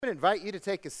to invite you to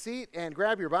take a seat and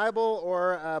grab your Bible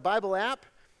or Bible app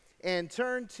and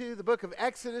turn to the book of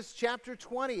Exodus chapter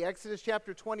 20. Exodus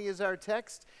chapter 20 is our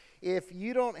text. If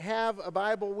you don't have a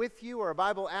Bible with you or a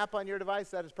Bible app on your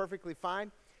device, that is perfectly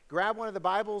fine. Grab one of the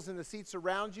Bibles in the seats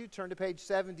around you, turn to page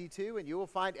 72, and you will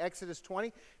find Exodus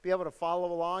 20. Be able to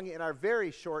follow along in our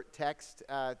very short text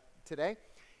today.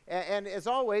 And as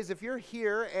always, if you're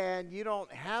here and you don't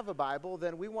have a Bible,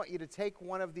 then we want you to take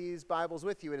one of these Bibles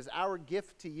with you. It is our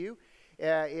gift to you.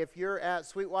 If you're at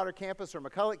Sweetwater campus or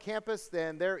McCulloch campus,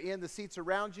 then they're in the seats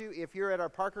around you. If you're at our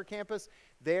Parker campus,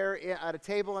 they're at a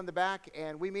table in the back,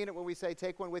 and we mean it when we say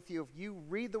take one with you. If you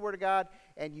read the Word of God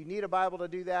and you need a Bible to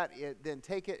do that, then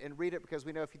take it and read it, because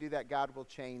we know if you do that, God will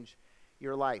change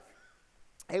your life.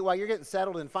 Hey, while you're getting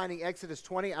settled and finding Exodus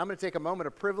 20, I'm going to take a moment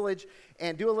of privilege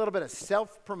and do a little bit of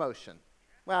self-promotion.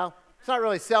 Well, it's not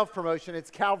really self-promotion,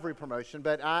 it's Calvary promotion,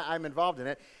 but I'm involved in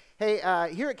it. Hey,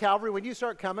 here at Calvary, when you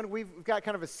start coming, we've got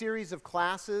kind of a series of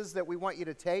classes that we want you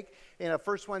to take.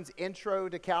 First one's Intro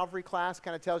to Calvary class,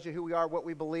 kind of tells you who we are, what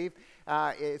we believe.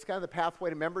 It's kind of the pathway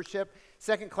to membership.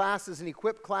 Second class is an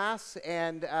Equip class,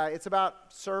 and it's about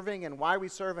serving and why we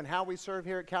serve and how we serve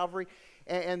here at Calvary.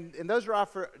 And those are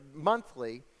offered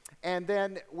monthly. And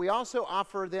then we also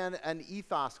offer then an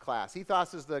ethos class.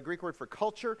 Ethos is the Greek word for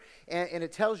culture, and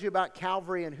it tells you about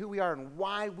Calvary and who we are and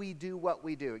why we do what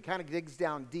we do. It kind of digs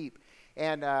down deep.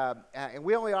 And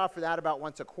we only offer that about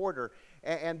once a quarter.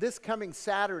 And this coming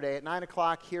Saturday at 9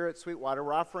 o'clock here at Sweetwater,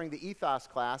 we're offering the Ethos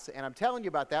class. And I'm telling you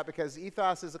about that because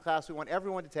Ethos is a class we want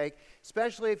everyone to take,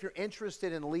 especially if you're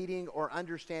interested in leading or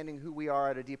understanding who we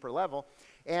are at a deeper level.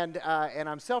 And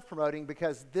I'm self-promoting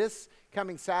because this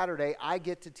coming Saturday, I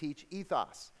get to teach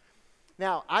Ethos.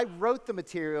 Now, I wrote the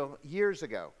material years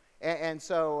ago. And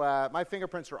so my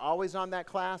fingerprints were always on that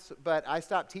class, but I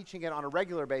stopped teaching it on a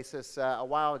regular basis a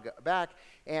while back.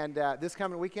 And this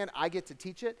coming weekend, I get to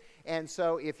teach it. And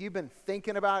so if you've been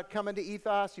thinking about coming to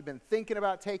Ethos, you've been thinking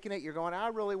about taking it, you're going, I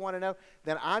really want to know,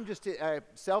 then I'm just a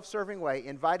self-serving way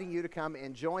inviting you to come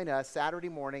and join us Saturday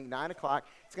morning, 9 o'clock.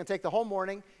 It's going to take the whole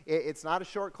morning. It's not a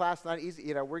short class, not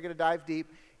easy. We're going to dive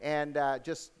deep and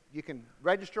you can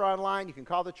register online. You can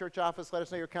call the church office. Let us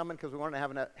know you're coming because we want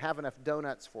to have enough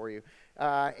donuts for you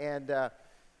and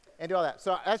do all that.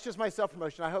 So that's just my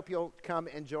self-promotion. I hope you'll come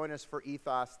and join us for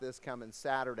Ethos this coming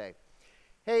Saturday.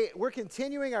 Hey, we're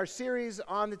continuing our series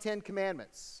on the Ten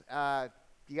Commandments.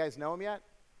 You guys know them yet?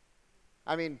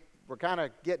 I mean, we're kind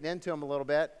of getting into them a little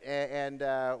bit, and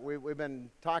we've been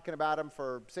talking about them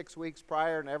for 6 weeks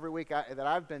prior, and every week that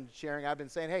I've been sharing, I've been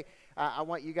saying, hey, I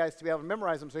want you guys to be able to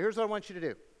memorize them. So here's what I want you to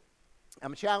do.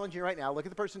 I'm challenging you right now. Look at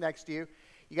the person next to you.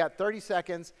 You got 30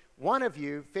 seconds. One of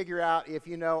you figure out if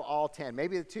you know all 10.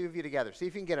 Maybe the two of you together. See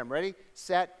if you can get them. Ready,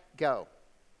 set, go.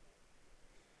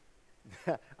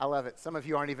 I love it. Some of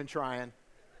you aren't even trying.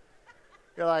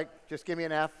 You're like, just give me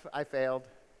an F. I failed.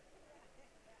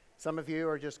 Some of you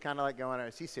are just kind of like going,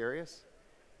 is he serious?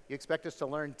 You expect us to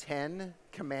learn 10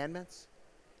 commandments?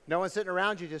 No one's sitting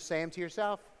around you. Just say them to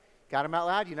yourself. Got them out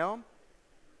loud? You know them?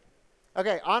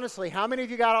 Okay, honestly, how many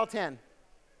of you got all 10?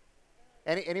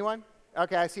 Anyone?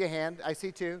 Okay, I see a hand. I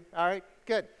see two. All right,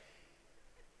 good.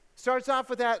 Starts off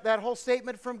with that whole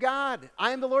statement from God.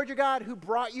 I am the Lord your God who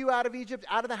brought you out of Egypt,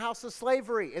 out of the house of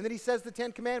slavery. And then he says the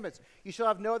 10 commandments. You shall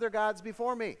have no other gods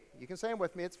before me. You can say them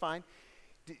with me. It's fine.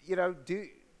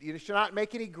 You shall not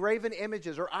make any graven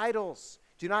images or idols.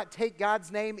 Do not take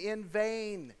God's name in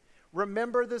vain.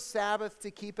 Remember the Sabbath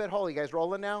to keep it holy. You guys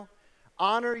rolling now?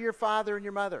 Honor your father and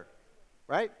your mother.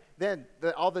 Right? Then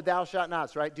all the thou shalt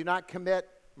nots, right? Do not commit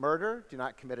murder. Do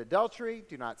not commit adultery.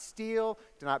 Do not steal.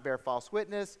 Do not bear false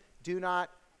witness. Do not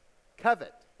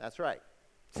covet. That's right.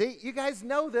 See, you guys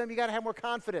know them. You got to have more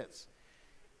confidence.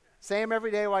 Say them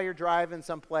every day while you're driving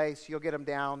someplace. You'll get them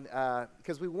down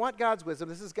because we want God's wisdom.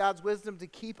 This is God's wisdom to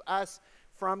keep us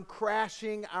from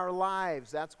crashing our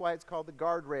lives. That's why it's called the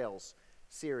Guardrails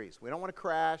series. We don't want to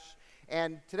crash.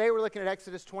 And today we're looking at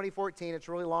Exodus 20:14. It's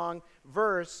a really long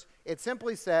verse. It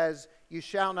simply says, you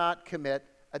shall not commit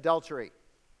adultery.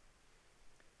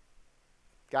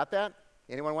 Got that?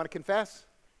 Anyone want to confess?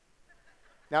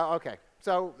 No? Okay.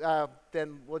 So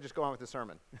then we'll just go on with the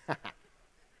sermon.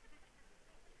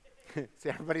 See,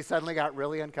 everybody suddenly got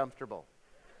really uncomfortable.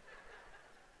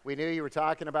 We knew you were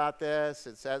talking about this.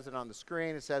 It says it on the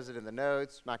screen. It says it in the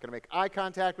notes. I'm not going to make eye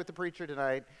contact with the preacher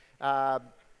tonight.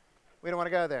 We don't want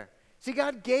to go there. See,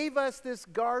 God gave us this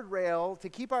guardrail to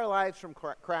keep our lives from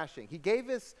crashing. He gave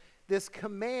us this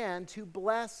command to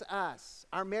bless us,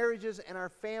 our marriages and our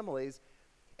families,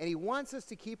 and he wants us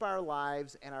to keep our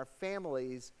lives and our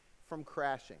families from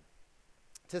crashing,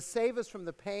 to save us from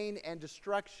the pain and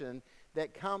destruction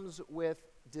that comes with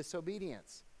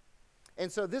disobedience.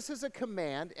 And so this is a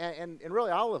command, and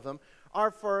really all of them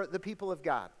are for the people of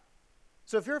God.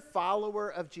 So if you're a follower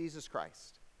of Jesus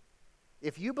Christ,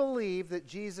 if you believe that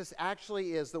Jesus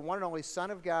actually is the one and only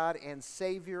Son of God and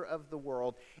Savior of the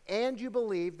world, and you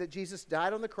believe that Jesus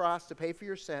died on the cross to pay for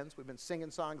your sins, we've been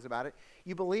singing songs about it,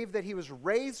 you believe that he was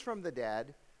raised from the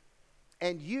dead,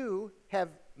 and you have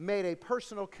made a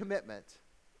personal commitment,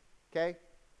 okay,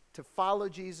 to follow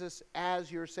Jesus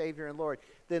as your Savior and Lord,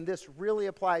 then this really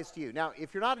applies to you. Now,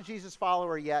 if you're not a Jesus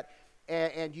follower yet,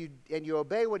 and you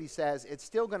obey what he says, it's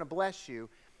still going to bless you.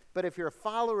 But if you're a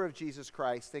follower of Jesus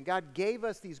Christ, then God gave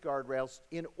us these guardrails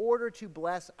in order to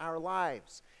bless our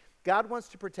lives. God wants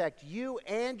to protect you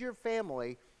and your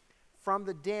family from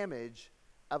the damage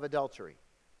of adultery.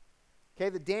 Okay,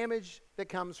 the damage that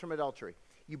comes from adultery.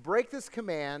 You break this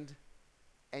command,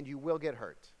 and you will get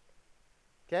hurt.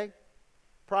 Okay?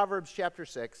 Proverbs chapter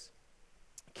 6.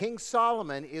 King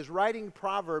Solomon is writing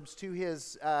Proverbs to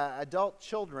his adult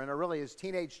children, or really his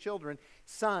teenage children,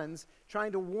 sons,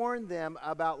 trying to warn them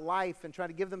about life and trying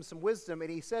to give them some wisdom. And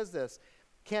he says this,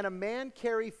 "Can a man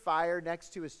carry fire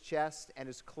next to his chest and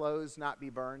his clothes not be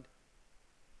burned?"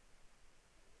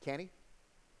 Can he?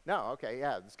 No, okay,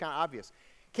 yeah, it's kind of obvious.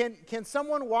 Can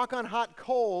someone walk on hot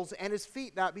coals and his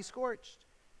feet not be scorched?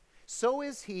 So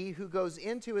is he who goes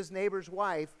into his neighbor's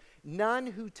wife. None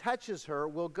who touches her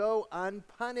will go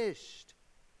unpunished.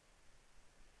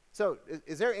 So,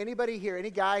 is there anybody here,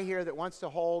 any guy here that wants to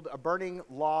hold a burning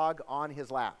log on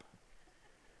his lap?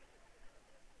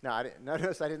 No,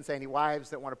 notice I didn't say any wives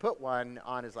that want to put one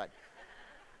on his lap.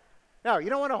 No, you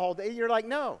don't want to hold it. You're like,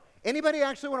 no. Anybody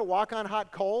actually want to walk on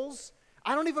hot coals?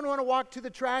 I don't even want to walk to the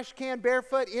trash can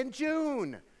barefoot in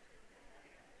June.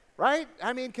 Right?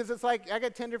 I mean, because it's like, I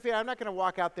got tender feet. I'm not going to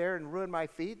walk out there and ruin my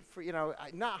feet. For,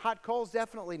 not hot coals,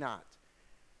 definitely not.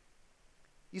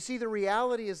 You see, the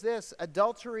reality is this.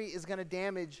 Adultery is going to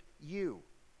damage you.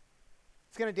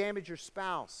 It's going to damage your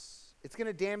spouse. It's going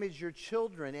to damage your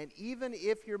children. And even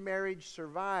if your marriage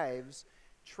survives,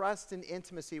 trust and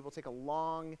intimacy will take a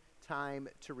long time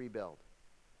to rebuild.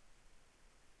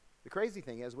 The crazy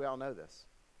thing is, we all know this.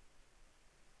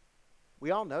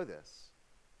 We all know this.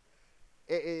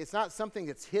 It's not something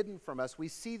that's hidden from us. We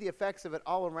see the effects of it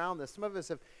all around us. Some of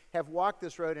us have walked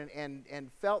this road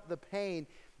and felt the pain,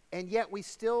 and yet we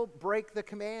still break the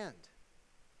command.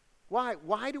 Why?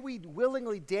 Why do we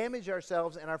willingly damage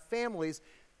ourselves and our families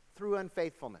through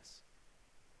unfaithfulness?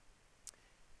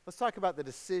 Let's talk about the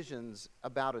decisions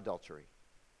about adultery.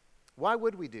 Why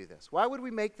would we do this? Why would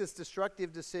we make this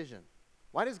destructive decision?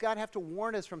 Why does God have to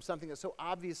warn us from something that's so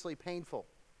obviously painful?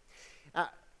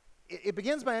 It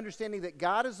begins by understanding that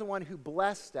God is the one who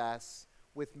blessed us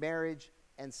with marriage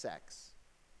and sex.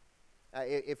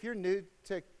 If you're new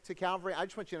to Calvary, I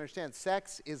just want you to understand,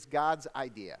 sex is God's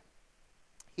idea.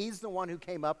 He's the one who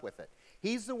came up with it.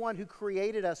 He's the one who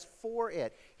created us for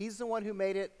it. He's the one who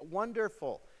made it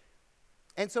wonderful.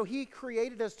 And so he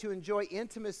created us to enjoy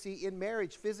intimacy in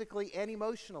marriage, physically and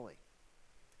emotionally.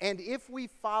 And if we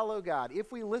follow God,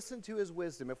 if we listen to his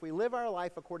wisdom, if we live our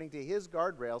life according to his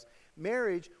guardrails,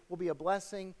 marriage will be a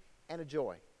blessing and a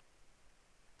joy.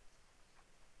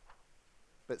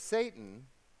 But Satan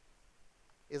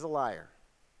is a liar.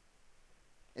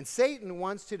 And Satan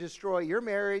wants to destroy your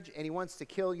marriage, and he wants to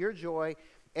kill your joy.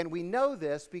 And we know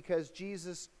this because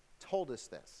Jesus told us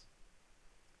this.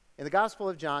 In the Gospel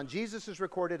of John, Jesus is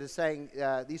recorded as saying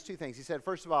these two things. He said,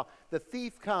 first of all, the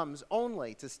thief comes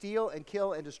only to steal and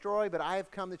kill and destroy, but I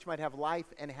have come that you might have life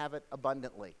and have it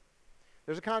abundantly.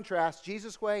 There's a contrast,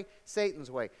 Jesus' way, Satan's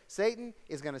way. Satan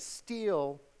is going to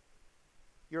steal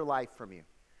your life from you.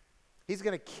 He's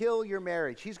going to kill your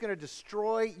marriage. He's going to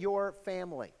destroy your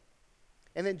family.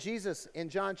 And then Jesus, in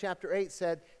John chapter 8,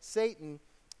 said, Satan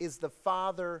is the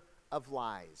father of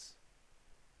lies.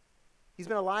 He's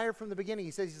been a liar from the beginning.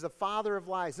 He says he's the father of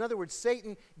lies. In other words,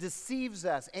 Satan deceives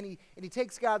us, and he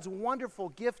takes God's wonderful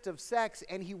gift of sex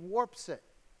and he warps it.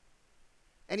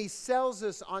 And he sells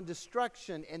us on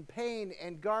destruction and pain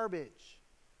and garbage.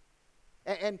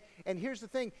 And here's the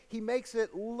thing. He makes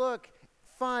it look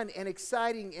fun and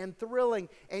exciting and thrilling,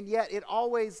 and yet it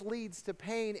always leads to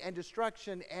pain and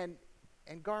destruction and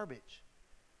garbage.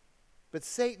 But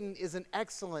Satan is an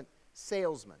excellent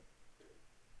salesman.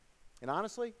 And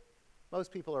honestly,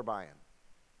 most people are buying.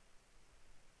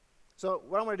 So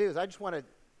what I want to do is I just want to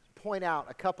point out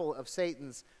a couple of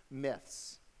Satan's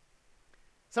myths.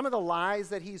 Some of the lies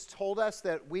that he's told us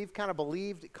that we've kind of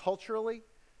believed culturally.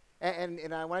 And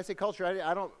when I say culture,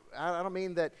 I don't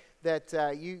mean that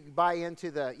you buy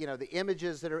into the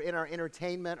images that are in our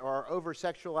entertainment or our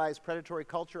over-sexualized predatory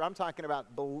culture. I'm talking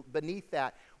about beneath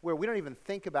that, where we don't even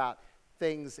think about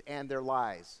things and their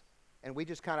lies. And we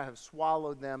just kind of have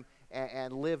swallowed them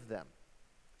and lived them.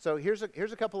 So here's a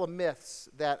couple of myths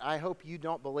that I hope you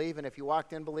don't believe. And if you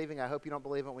walked in believing, I hope you don't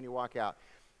believe it when you walk out.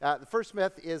 The first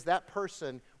myth is that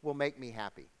person will make me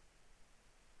happy.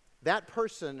 That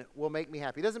person will make me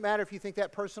happy. It doesn't matter if you think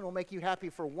that person will make you happy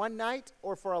for one night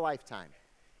or for a lifetime.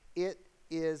 It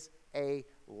is a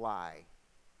lie.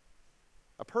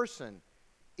 A person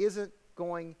isn't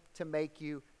going to make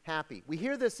you happy. We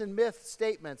hear this in myth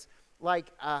statements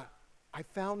like, I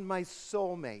found my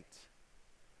soulmate.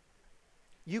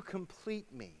 You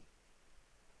complete me.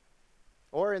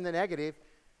 Or in the negative,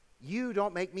 you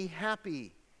don't make me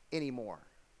happy anymore.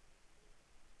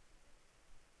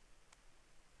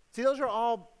 See, those are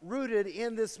all rooted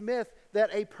in this myth that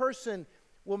a person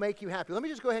will make you happy. Let me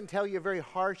just go ahead and tell you a very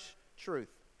harsh truth.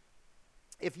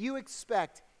 If you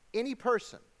expect any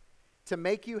person to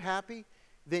make you happy,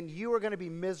 then you are going to be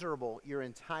miserable your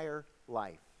entire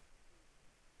life.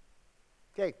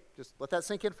 Okay, just let that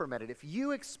sink in for a minute. If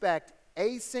you expect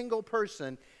a single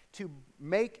person to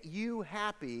make you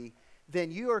happy,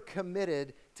 then you are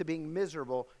committed to being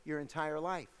miserable your entire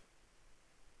life.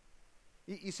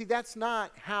 You see, that's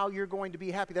not how you're going to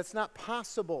be happy. That's not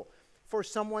possible for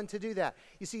someone to do that.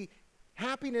 You see,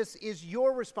 happiness is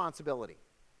your responsibility,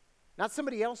 not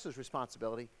somebody else's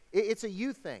responsibility. It's a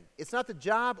you thing. It's not the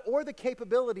job or the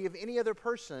capability of any other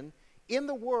person in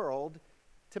the world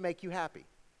to make you happy.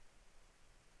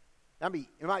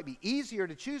 It might be easier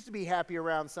to choose to be happy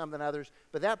around some than others,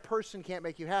 but that person can't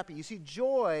make you happy. You see,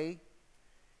 joy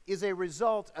is a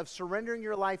result of surrendering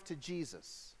your life to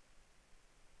Jesus.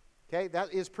 Okay,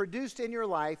 that is produced in your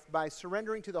life by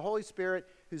surrendering to the Holy Spirit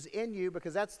who's in you,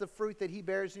 because that's the fruit that he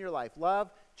bears in your life.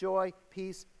 Love, joy,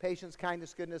 peace, patience,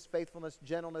 kindness, goodness, faithfulness,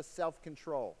 gentleness,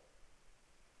 self-control.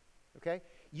 Okay?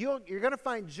 You're going to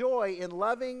find joy in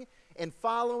loving and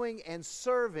following and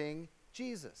serving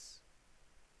Jesus.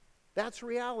 That's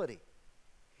reality.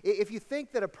 If you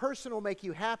think that a person will make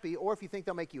you happy, or if you think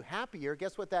they'll make you happier,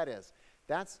 guess what that is?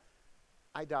 That's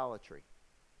idolatry,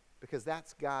 because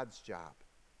that's God's job,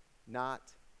 not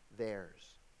theirs.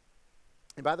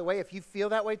 And by the way, if you feel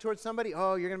that way towards somebody,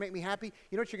 oh, you're going to make me happy,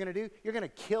 you know what you're going to do? You're going to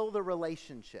kill the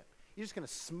relationship. You're just going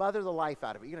to smother the life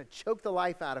out of it. You're going to choke the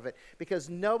life out of it, because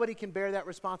nobody can bear that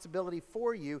responsibility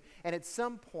for you. And at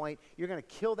some point, you're going to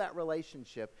kill that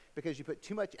relationship because you put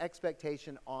too much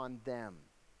expectation on them.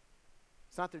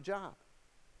 It's not their job.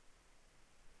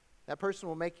 That person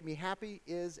will make me happy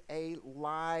is a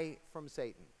lie from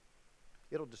Satan.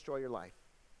 It'll destroy your life.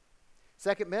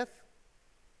 Second myth.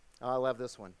 Oh, I love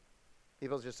this one.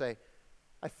 People just say,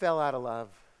 I fell out of love.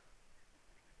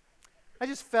 I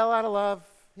just fell out of love,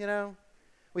 you know.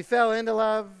 We fell into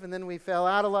love, and then we fell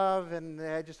out of love, and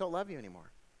I just don't love you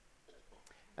anymore.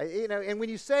 And when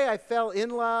you say I fell in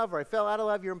love or I fell out of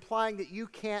love, you're implying that you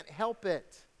can't help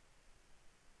it.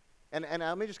 And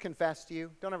let me just confess to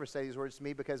you, don't ever say these words to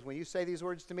me, because when you say these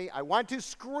words to me, I want to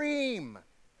scream.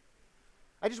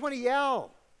 I just want to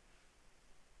yell.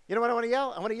 You know what I want to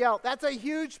yell? I want to yell, that's a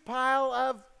huge pile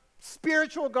of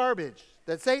spiritual garbage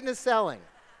that Satan is selling.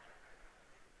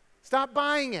 Stop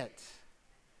buying it.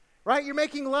 Right? You're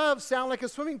making love sound like a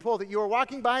swimming pool that you were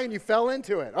walking by and you fell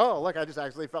into it. Oh, look, I just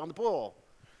actually fell in the pool.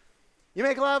 You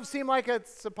make love seem like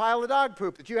it's a pile of dog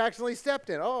poop that you actually stepped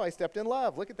in. Oh, I stepped in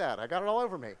love. Look at that. I got it all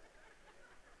over me.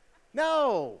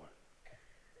 No.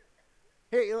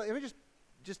 Here, let me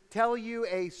just tell you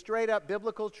a straight up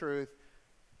biblical truth.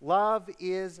 Love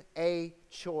is a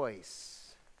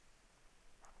choice.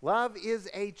 Love is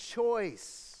a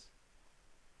choice.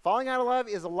 Falling out of love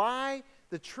is a lie.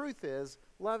 The truth is,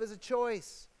 love is a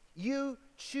choice. You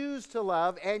choose to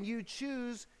love, and you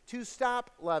choose to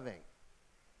stop loving.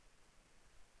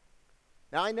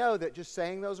 Now, I know that just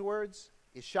saying those words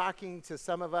is shocking to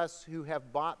some of us who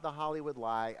have bought the Hollywood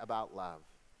lie about love.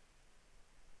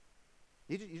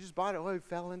 You just bought it. Oh, I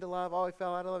fell into love. Oh, I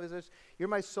fell out of love. Is this? You're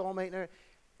my soulmate.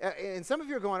 And some of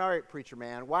you are going, all right, preacher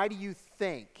man, why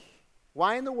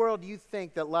in the world do you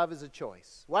think that love is a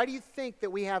choice? Why do you think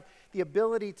that we have the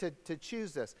ability to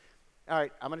choose this? All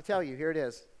right, I'm going to tell you. Here it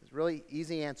is. It's a really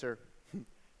easy answer.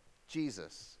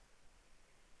 Jesus.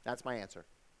 That's my answer.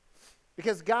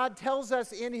 Because God tells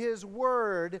us in his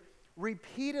word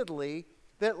repeatedly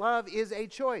that love is a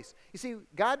choice. You see,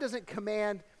 God doesn't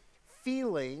command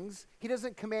feelings. He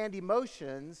doesn't command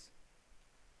emotions.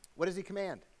 What does he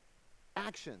command?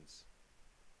 Actions.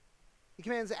 He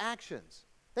commands actions.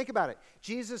 Think about it.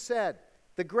 Jesus said,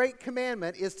 the great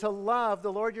commandment is to love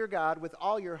the Lord your God with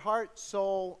all your heart,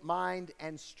 soul, mind,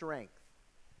 and strength.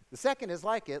 The second is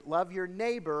like it, love your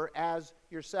neighbor as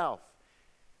yourself.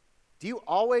 Do you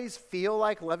always feel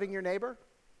like loving your neighbor?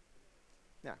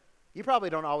 You probably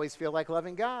don't always feel like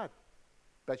loving God,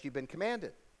 but you've been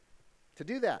commanded to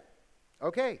do that.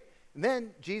 Okay. And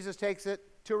then Jesus takes it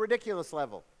to a ridiculous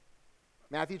level.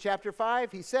 Matthew chapter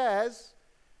 5, he says,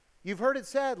 you've heard it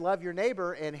said, love your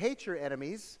neighbor and hate your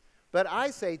enemies. But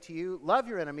I say to you, love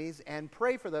your enemies and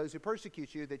pray for those who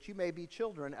persecute you, that you may be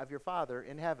children of your Father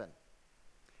in heaven.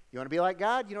 You want to be like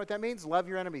God? You know what that means? Love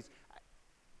your enemies.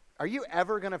 Are you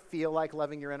ever going to feel like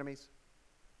loving your enemies?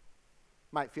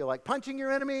 Might feel like punching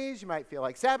your enemies. You might feel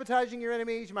like sabotaging your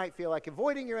enemies. You might feel like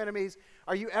avoiding your enemies.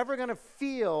 Are you ever going to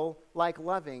feel like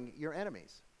loving your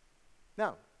enemies?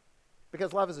 No.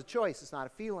 Because love is a choice. It's not a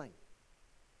feeling.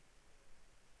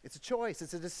 It's a choice.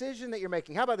 It's a decision that you're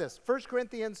making. How about this? 1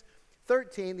 Corinthians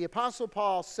 13, the Apostle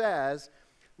Paul says,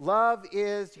 love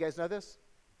is, do you guys know this?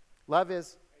 Love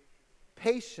is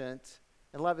patient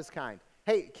and love is kind.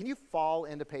 Hey, can you fall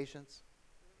into patience?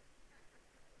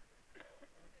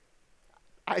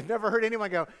 I've never heard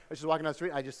anyone go, I was just walking down the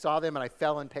street, I just saw them and I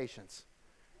fell in patience.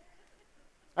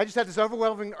 I just had this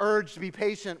overwhelming urge to be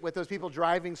patient with those people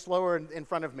driving slower in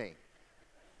front of me.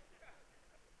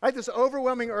 I had this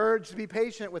overwhelming urge to be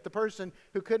patient with the person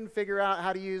who couldn't figure out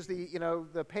how to use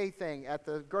the pay thing at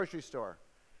the grocery store.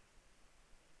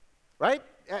 Right?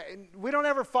 We don't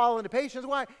ever fall into patience.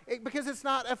 Why? Because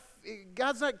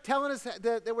God's not telling us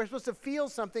that we're supposed to feel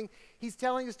something. He's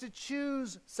telling us to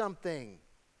choose something.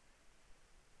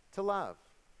 To love.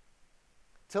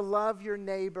 To love your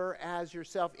neighbor as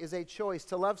yourself is a choice.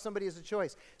 To love somebody is a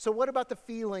choice. So what about the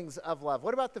feelings of love?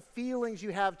 What about the feelings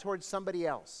you have towards somebody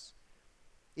else?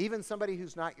 Even somebody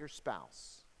who's not your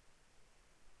spouse.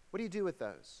 What do you do with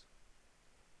those?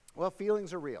 Well,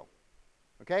 feelings are real.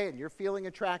 Okay? And you're feeling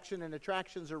attraction, and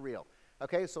attractions are real.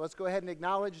 Okay? So let's go ahead and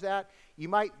acknowledge that. You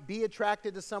might be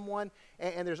attracted to someone,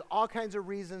 and there's all kinds of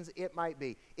reasons it might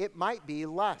be. It might be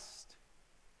lust.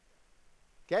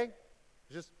 Okay?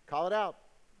 Just call it out.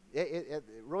 It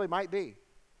really might be.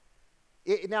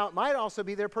 Now, it might also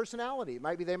be their personality. It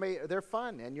might be they're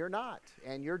fun, and you're not,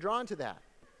 and you're drawn to that.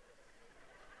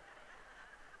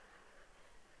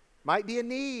 Might be a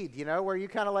need, where you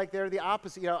kind of like they're the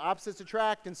opposite, opposites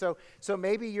attract. And so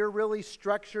maybe you're really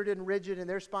structured and rigid, and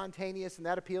they're spontaneous, and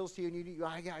that appeals to you, and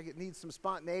I need some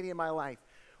spontaneity in my life.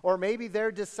 Or maybe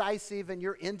they're decisive and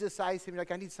you're indecisive. You're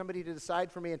like, I need somebody to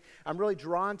decide for me, and I'm really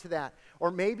drawn to that. Or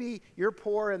maybe you're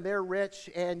poor and they're rich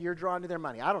and you're drawn to their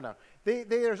money. I don't know.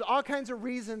 There's all kinds of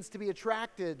reasons to be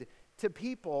attracted to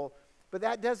people, but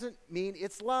that doesn't mean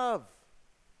it's love.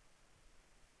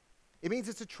 It means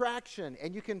it's attraction,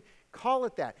 and you can call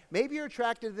it that. Maybe you're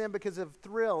attracted to them because of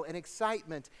thrill and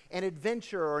excitement and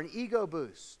adventure or an ego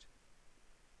boost.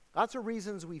 Lots of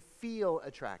reasons we feel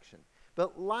attraction.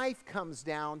 But life comes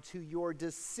down to your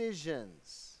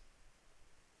decisions.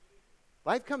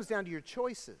 Life comes down to your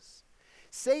choices.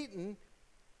 Satan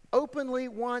openly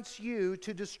wants you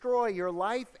to destroy your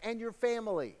life and your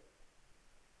family.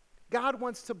 God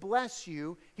wants to bless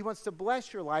you. He wants to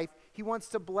bless your life. He wants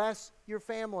to bless your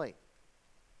family.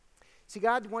 See,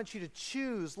 God wants you to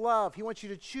choose love. He wants you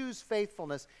to choose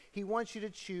faithfulness. He wants you to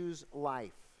choose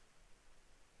life.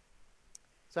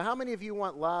 So how many of you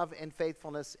want love and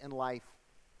faithfulness in life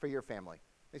for your family?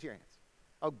 Raise your hands.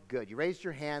 Oh, good. You raised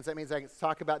your hands. That means I can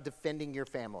talk about defending your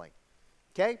family.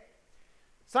 Okay?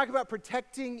 Let's talk about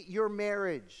protecting your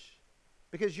marriage.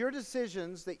 Because your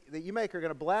decisions that you make are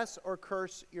going to bless or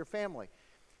curse your family.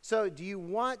 So do you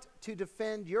want to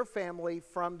defend your family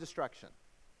from destruction?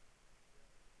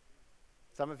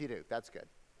 Some of you do. That's good.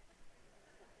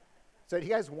 So do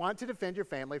you guys want to defend your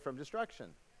family from destruction?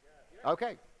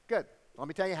 Okay, good. Let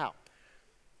me tell you how.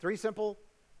 3 simple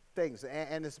things,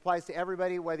 and this applies to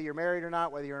everybody, whether you're married or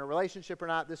not, whether you're in a relationship or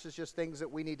not. This is just things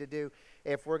that we need to do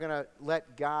if we're going to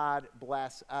let God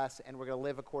bless us and we're going to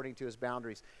live according to his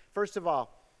boundaries. First of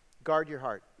all, guard your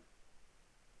heart.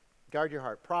 Guard your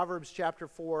heart. Proverbs chapter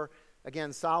 4,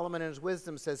 again, Solomon in his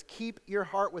wisdom says, keep your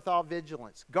heart with all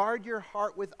vigilance. Guard your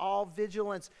heart with all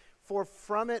vigilance, for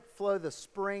from it flow the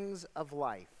springs of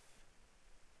life.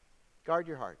 Guard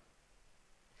your heart.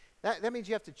 That means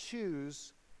you have to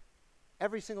choose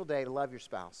every single day to love your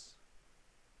spouse.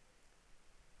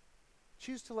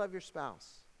 Choose to love your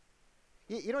spouse.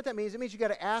 You know what that means? It means you got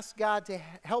to ask God to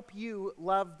help you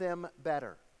love them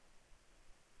better.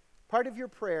 Part of your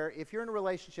prayer, if you're in a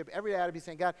relationship, every day I ought to be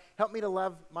saying, God, help me to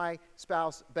love my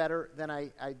spouse better than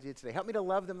I did today. Help me to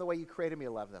love them the way you created me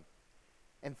to love them.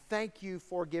 And thank you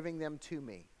for giving them to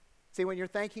me. See, when you're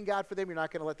thanking God for them, you're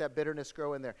not going to let that bitterness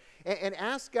grow in there. And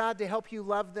ask God to help you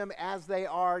love them as they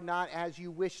are, not as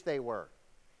you wish they were.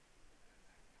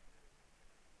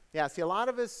 Yeah, see, a lot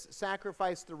of us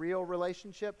sacrifice the real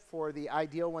relationship for the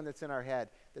ideal one that's in our head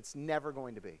that's never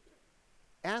going to be.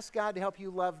 Ask God to help you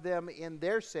love them in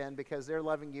their sin because they're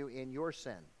loving you in your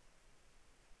sin.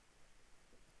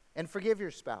 And forgive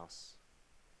your spouse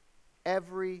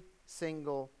every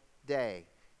single day.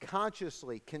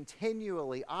 Consciously,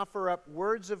 continually offer up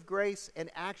words of grace and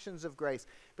actions of grace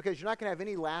because you're not going to have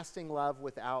any lasting love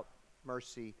without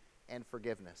mercy and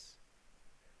forgiveness.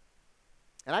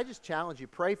 And I just challenge you,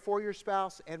 pray for your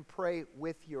spouse and pray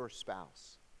with your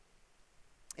spouse.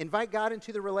 Invite God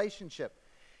into the relationship.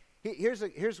 Here's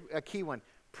a key one.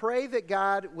 Pray that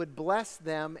God would bless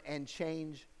them and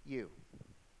change you.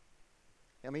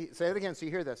 Let me say it again so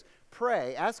you hear this.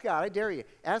 Pray, ask God, I dare you,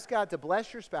 ask God to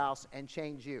bless your spouse and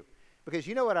change you. Because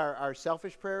you know what our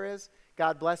selfish prayer is?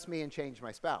 God bless me and change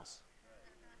my spouse.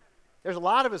 There's a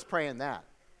lot of us praying that.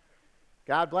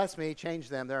 God bless me, change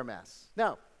them, they're a mess.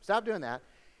 No, stop doing that.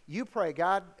 You pray,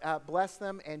 God bless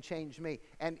them and change me.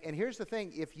 And here's the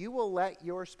thing, if you will let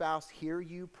your spouse hear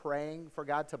you praying for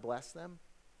God to bless them,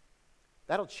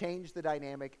 that'll change the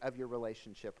dynamic of your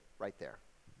relationship right there.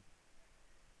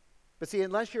 But see,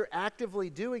 unless you're actively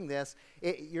doing this,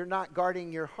 you're not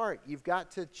guarding your heart. You've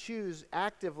got to choose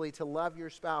actively to love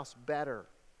your spouse better.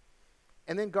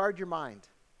 And then guard your mind.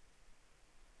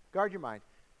 Guard your mind.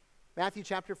 Matthew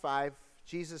chapter 5,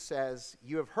 Jesus says,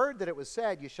 "You have heard that it was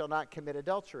said, you shall not commit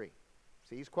adultery."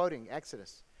 See, he's quoting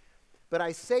Exodus. "But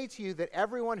I say to you that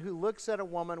everyone who looks at a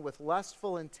woman with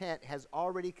lustful intent has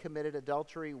already committed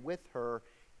adultery with her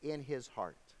in his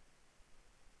heart."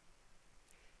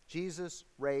 Jesus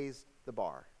raised the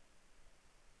bar.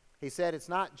 He said it's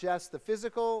not just the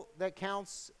physical that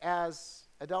counts as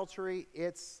adultery,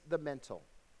 it's the mental.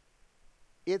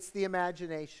 It's the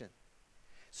imagination.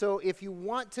 So if you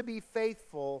want to be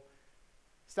faithful,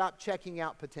 stop checking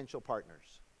out potential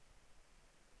partners.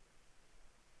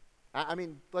 I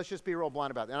mean, let's just be real blunt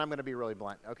about that. And I'm going to be really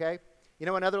blunt, okay? You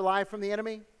know another lie from the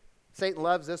enemy? Satan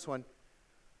loves this one.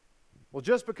 Well,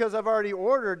 just because I've already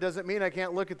ordered doesn't mean I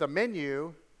can't look at the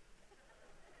menu.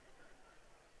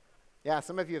 Yeah,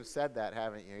 some of you have said that,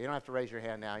 haven't you? You don't have to raise your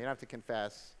hand now. You don't have to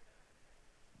confess.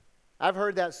 I've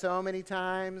heard that so many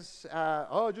times.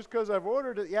 Just because I've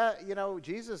ordered it. Yeah, you know,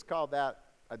 Jesus called that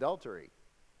adultery.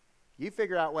 You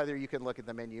figure out whether you can look at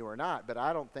the menu or not, but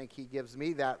I don't think he gives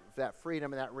me that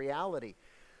freedom and that reality.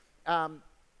 And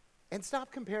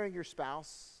stop comparing your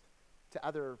spouse to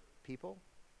other people.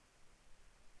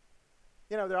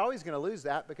 You know, they're always going to lose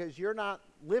that because you're not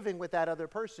living with that other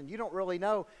person. You don't really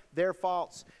know their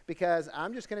faults because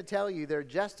I'm just going to tell you they're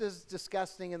just as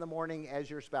disgusting in the morning as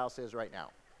your spouse is right now.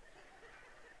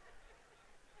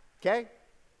 Okay?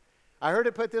 I heard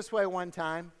it put this way one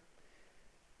time.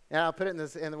 And I'll put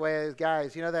it in the way of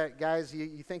guys. You know that, guys,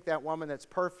 you think that woman that's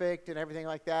perfect and everything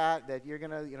like that you're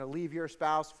going to leave your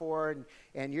spouse for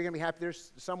and you're going to be happy.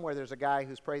 There's a guy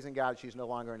who's praising God she's no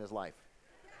longer in his life.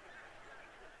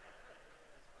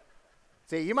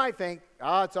 See, you might think,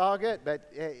 it's all good,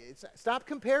 but stop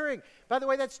comparing. By the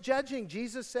way, that's judging.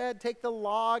 Jesus said, take the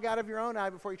log out of your own eye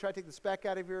before you try to take the speck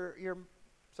out of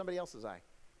somebody else's eye.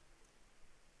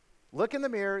 Look in the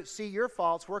mirror, see your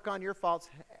faults, work on your faults,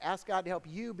 ask God to help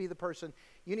you be the person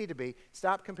you need to be.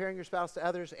 Stop comparing your spouse to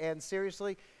others, and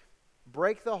seriously,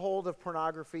 break the hold of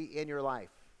pornography in your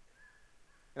life.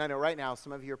 And I know right now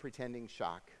some of you are pretending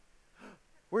shock.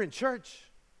 We're in church.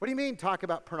 What do you mean talk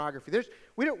about pornography?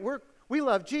 We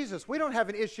love Jesus. We don't have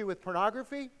an issue with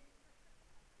pornography.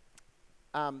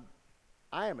 I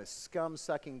am a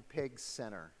scum-sucking pig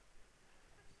sinner.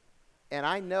 And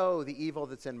I know the evil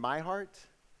that's in my heart.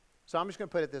 So I'm just going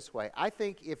to put it this way. I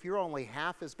think if you're only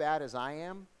half as bad as I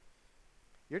am,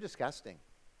 you're disgusting.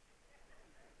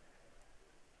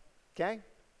 Okay?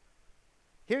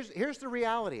 Here's the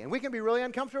reality. And we can be really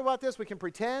uncomfortable about this. We can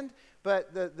pretend.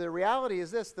 But the reality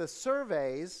is this. The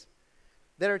surveys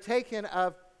that are taken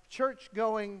of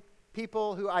church-going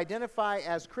people who identify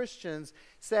as Christians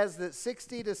says that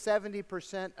 60 to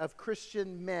 70% of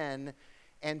Christian men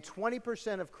and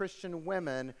 20% of Christian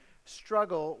women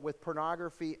struggle with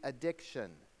pornography addiction.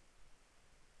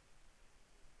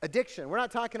 Addiction. We're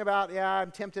not talking about,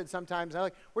 I'm tempted sometimes.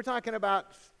 We're talking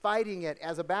about fighting it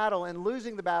as a battle and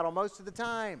losing the battle most of the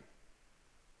time.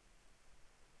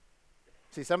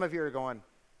 See, some of you are going,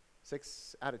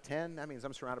 6 out of 10? That means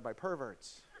I'm surrounded by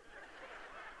perverts.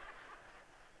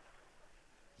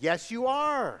 Yes, you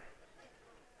are.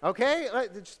 Okay?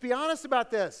 Just be honest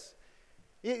about this.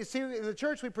 You see, in the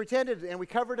church, we pretended and we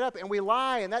covered it up and we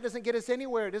lie, and that doesn't get us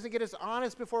anywhere. It doesn't get us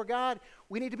honest before God.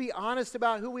 We need to be honest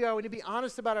about who we are. We need to be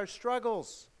honest about our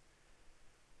struggles.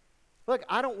 Look,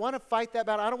 I don't want to fight that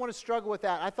battle. I don't want to struggle with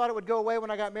that. I thought it would go away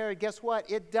when I got married. Guess what?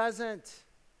 It doesn't.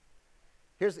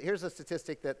 Here's a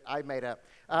statistic that I made up.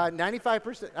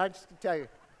 95%, I just tell you.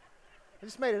 I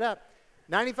just made it up.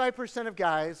 95% of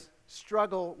guys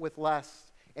struggle with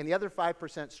lust, and the other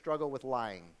 5% struggle with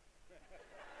lying.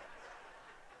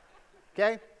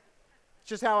 Okay? It's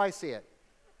just how I see it.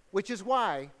 Which is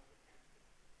why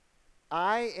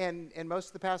I and most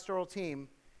of the pastoral team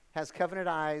has Covenant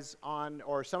Eyes on,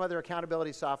 or some other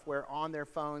accountability software on their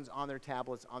phones, on their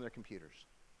tablets, on their computers.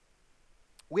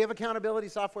 We have accountability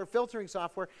software, filtering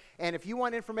software, and if you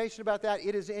want information about that,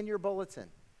 it is in your bulletin.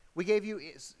 We gave you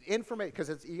information,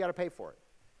 because you got to pay for it.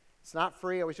 It's not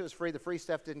free. I wish it was free. The free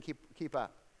stuff didn't keep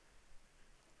up.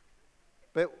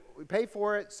 But we pay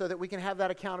for it so that we can have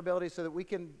that accountability, so that we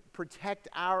can protect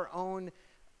our own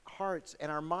hearts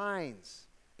and our minds.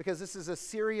 Because this is a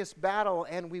serious battle,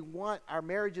 and we want our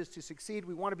marriages to succeed.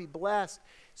 We want to be blessed.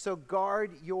 So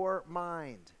guard your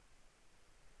mind.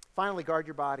 Finally, guard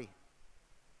your body.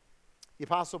 The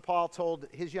Apostle Paul told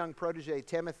his young protege,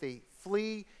 Timothy,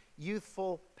 flee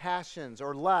youthful passions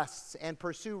or lusts and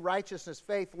pursue righteousness,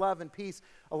 faith, love, and peace,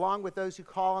 along with those who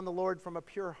call on the Lord from a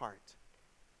pure heart.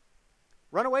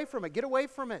 Run away from it. Get away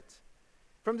from it.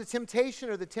 From the temptation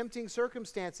or the tempting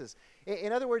circumstances.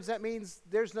 In other words, that means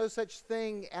there's no such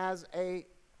thing as a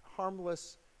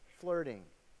harmless flirting.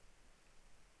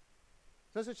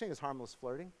 There's no such thing as harmless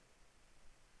flirting.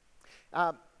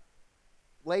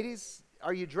 Ladies,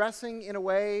 are you dressing in a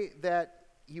way that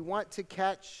you want to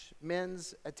catch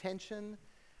men's attention,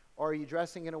 or are you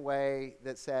dressing in a way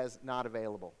that says not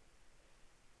available?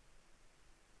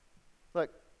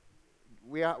 Look,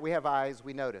 we have eyes,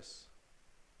 we notice.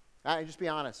 And just be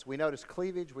honest, we notice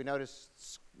cleavage, we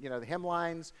notice, the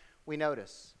hemlines, we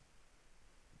notice.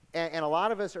 And a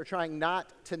lot of us are trying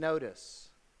not to notice.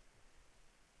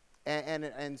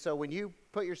 And so when you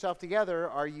put yourself together,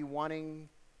 are you wanting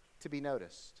to be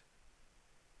noticed?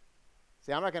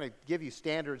 See, I'm not going to give you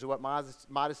standards of what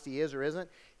modesty is or isn't.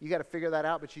 You got to figure that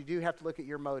out, but you do have to look at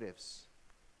your motives.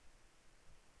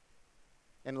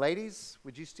 And ladies,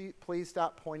 would you please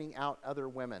stop pointing out other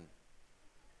women?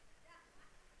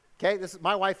 Okay,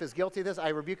 my wife is guilty of this. I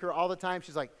rebuke her all the time.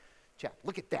 She's like, Chad,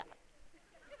 look at that.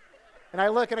 And I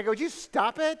look and I go, would you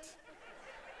stop it?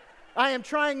 I am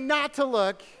trying not to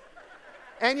look,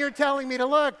 and you're telling me to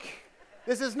look.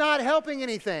 This is not helping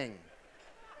anything.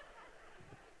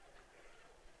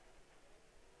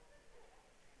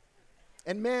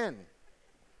 And men,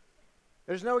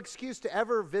 there's no excuse to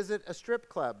ever visit a strip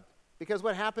club, because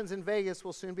what happens in Vegas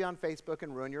will soon be on Facebook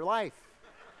and ruin your life.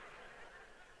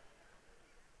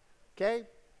 Okay?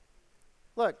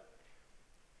 Look,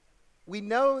 we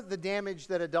know the damage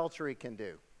that adultery can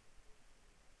do.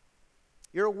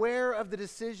 You're aware of the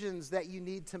decisions that you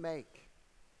need to make.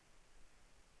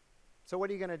 So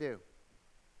what are you going to do?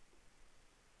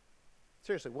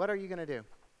 Seriously, what are you going to do?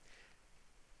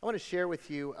 I want to share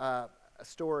with you a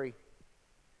story.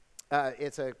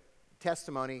 It's a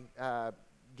testimony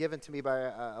given to me by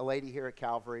a lady here at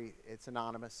Calvary. It's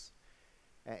anonymous,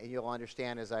 and you'll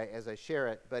understand as I share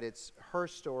it, but it's her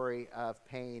story of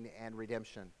pain and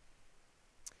redemption.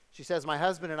 She says, my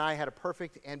husband and I had a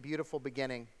perfect and beautiful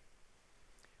beginning.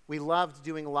 We loved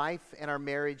doing life and our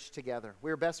marriage together. We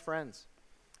were best friends.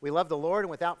 We loved the Lord, and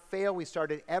without fail, we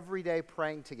started every day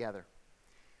praying together.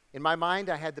 In my mind,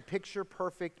 I had the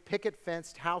picture-perfect,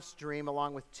 picket-fenced house dream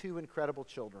along with 2 incredible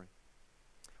children.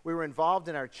 We were involved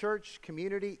in our church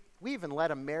community. We even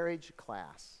led a marriage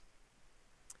class.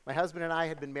 My husband and I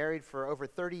had been married for over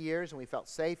 30 years, and we felt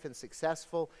safe and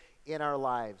successful in our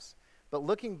lives. But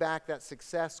looking back, that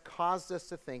success caused us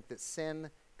to think that sin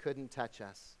couldn't touch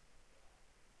us.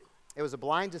 It was a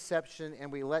blind deception,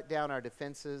 and we let down our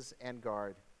defenses and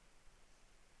guard.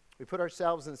 We put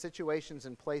ourselves in situations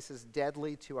and places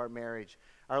deadly to our marriage.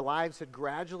 Our lives had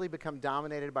gradually become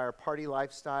dominated by our party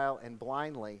lifestyle, and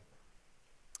blindly,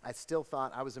 I still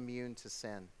thought I was immune to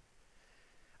sin.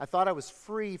 I thought I was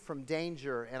free from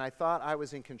danger, and I thought I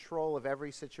was in control of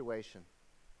every situation.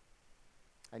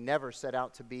 I never set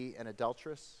out to be an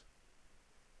adulteress,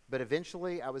 but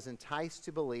eventually I was enticed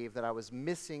to believe that I was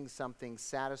missing something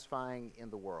satisfying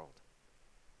in the world.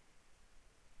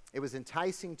 It was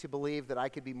enticing to believe that I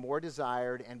could be more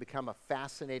desired and become a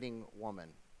fascinating woman.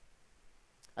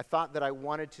 I thought that I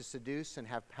wanted to seduce and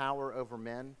have power over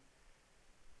men,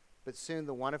 but soon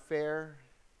the one affair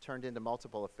turned into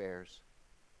multiple affairs,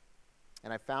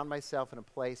 and I found myself in a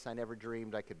place I never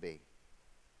dreamed I could be.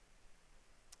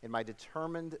 In my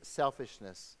determined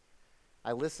selfishness,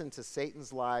 I listened to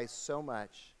Satan's lies so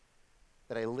much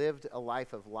that I lived a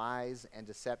life of lies and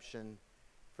deception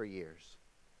for years.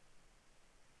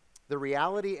 The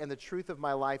reality and the truth of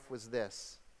my life was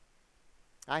this: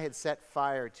 I had set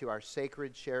fire to our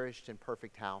sacred, cherished, and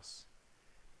perfect house.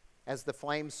 As the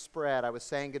flames spread, I was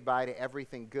saying goodbye to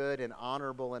everything good and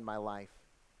honorable in my life.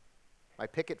 My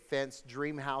picket fence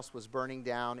dream house was burning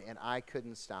down, and I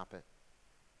couldn't stop it.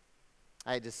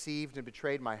 I had deceived and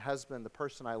betrayed my husband, the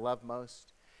person I love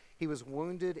most. He was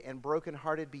wounded and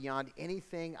brokenhearted beyond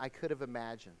anything I could have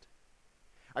imagined.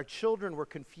 Our children were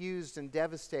confused and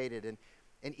devastated,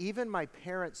 and even my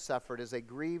parents suffered as they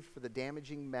grieved for the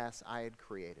damaging mess I had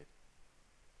created.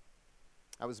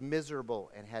 I was miserable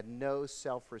and had no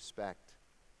self-respect.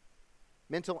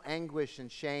 Mental anguish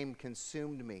and shame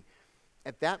consumed me.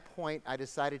 At that point, I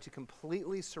decided to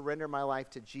completely surrender my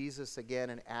life to Jesus again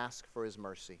and ask for his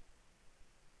mercy.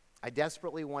 I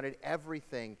desperately wanted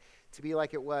everything to be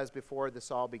like it was before this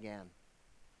all began.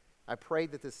 I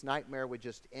prayed that this nightmare would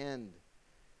just end,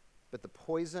 but the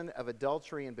poison of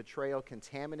adultery and betrayal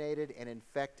contaminated and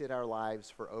infected our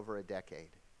lives for over a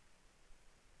decade.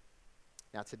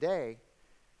 Now today,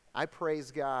 I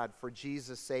praise God for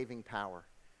Jesus' saving power.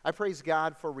 I praise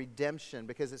God for redemption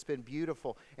because it's been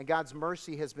beautiful and God's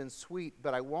mercy has been sweet,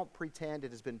 but I won't pretend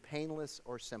it has been painless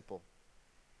or simple.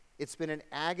 It's been an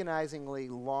agonizingly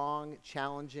long,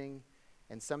 challenging,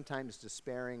 and sometimes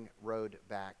despairing road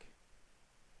back.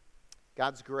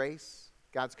 God's grace,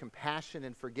 God's compassion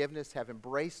and forgiveness have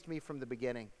embraced me from the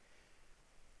beginning.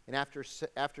 And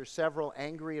after several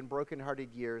angry and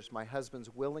brokenhearted years, my husband's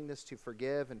willingness to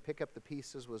forgive and pick up the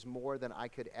pieces was more than I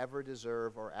could ever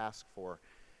deserve or ask for.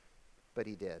 But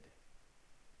he did.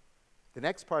 The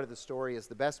next part of the story is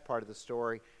the best part of the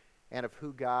story and of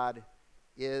who God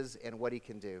is and what he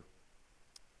can do.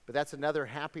 But that's another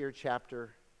happier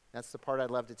chapter. That's the part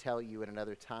I'd love to tell you in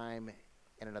another time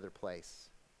and another place.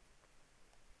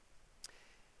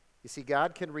 You see,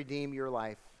 God can redeem your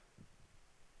life,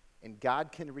 and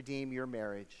God can redeem your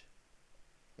marriage,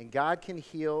 and God can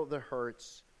heal the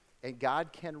hurts, and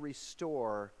God can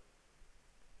restore,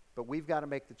 but we've got to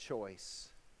make the choice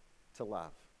to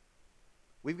love.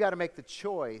 We've got to make the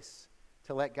choice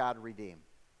to let God redeem.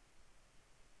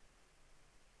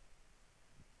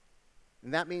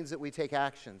 And that means that we take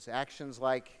actions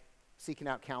like seeking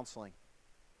out counseling,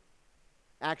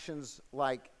 actions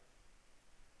like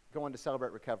going to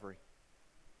Celebrate Recovery,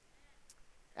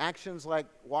 actions like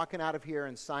walking out of here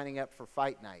and signing up for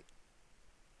fight night.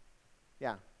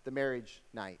 Yeah, the marriage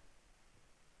night.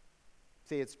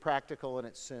 See, it's practical and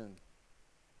it's soon.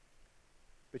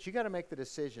 But you got to make the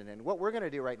decision. And what we're going to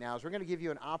do right now is we're going to give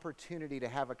you an opportunity to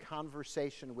have a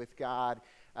conversation with God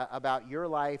about your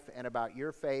life and about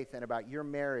your faith and about your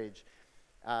marriage.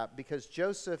 Because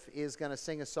Joseph is going to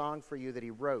sing a song for you that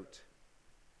he wrote.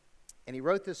 And he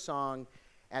wrote this song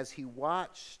as he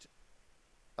watched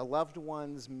a loved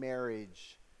one's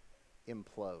marriage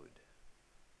implode.